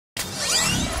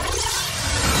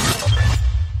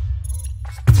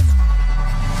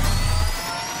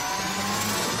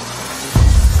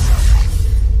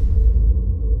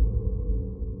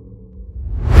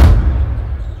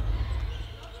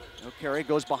Carey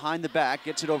goes behind the back,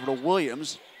 gets it over to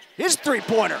Williams. His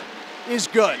three-pointer is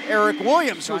good. Eric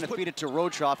Williams trying to feed it to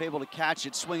Rotroff, able to catch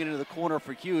it, swing it into the corner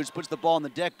for Hughes, puts the ball on the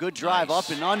deck, good drive up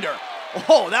and under.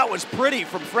 Oh, that was pretty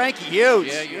from Frankie Hughes.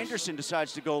 Yeah, Anderson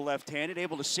decides to go left-handed,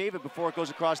 able to save it before it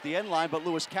goes across the end line, but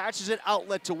Lewis catches it,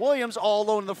 outlet to Williams, all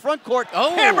alone in the front court.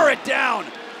 Oh. Hammer it down.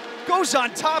 Goes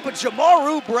on top of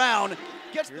Jamaru Brown.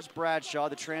 Here's Bradshaw,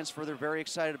 the transfer they're very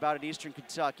excited about at Eastern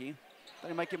Kentucky. Thought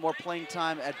he might get more playing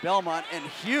time at Belmont, and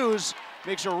Hughes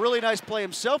makes a really nice play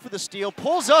himself with the steal,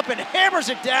 pulls up and hammers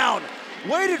it down.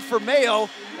 Waited for Mayo,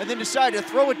 and then decided to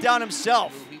throw it down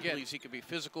himself. He can be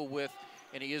physical with,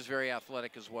 and he is very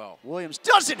athletic as well. Williams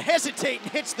doesn't hesitate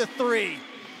and hits the three.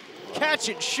 Catch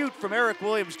and shoot from Eric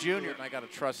Williams Jr. And I got to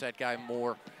trust that guy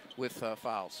more with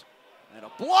fouls. And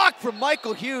a block from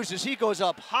Michael Hughes as he goes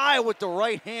up high with the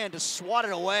right hand to swat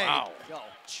it away. Wow.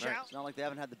 It's not like they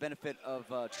haven't had the benefit of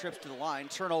trips to the line.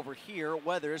 Turnover here.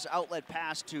 Weathers, outlet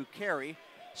pass to Carey.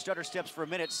 Stutter steps for a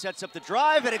minute, sets up the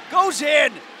drive, and it goes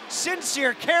in.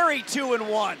 Sincere Carey, 2 and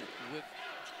 1.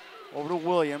 Over to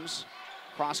Williams.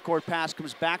 Cross-court pass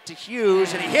comes back to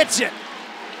Hughes, and he hits it.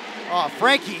 Oh,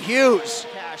 Frankie Hughes.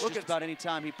 Look at about any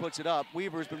time he puts it up.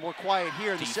 Weaver's been more quiet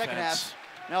here in the second half.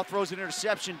 Now throws an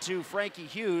interception to Frankie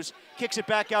Hughes. Kicks it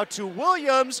back out to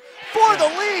Williams for the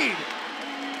lead.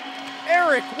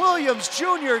 Eric Williams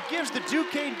Jr. gives the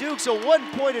Duquesne Dukes a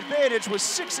 1-point advantage with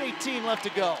 6:18 left to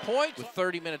go. Point with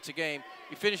 30 minutes a game.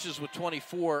 He finishes with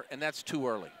 24, and that's too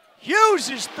early.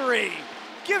 Hughes' three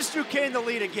gives Duquesne the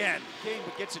lead again. Duquesne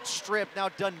gets it stripped. Now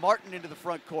Dunn Martin into the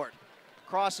front court.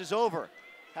 Crosses over.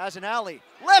 Has an alley.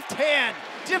 Left hand.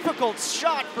 Difficult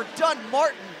shot for Dunn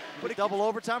Martin. But a double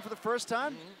overtime for the first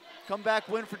time. Comeback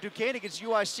win for Duquesne against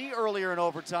UIC earlier in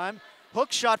overtime.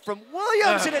 Hook shot from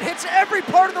Williams, and it hits every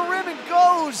part of the rim and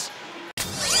goes.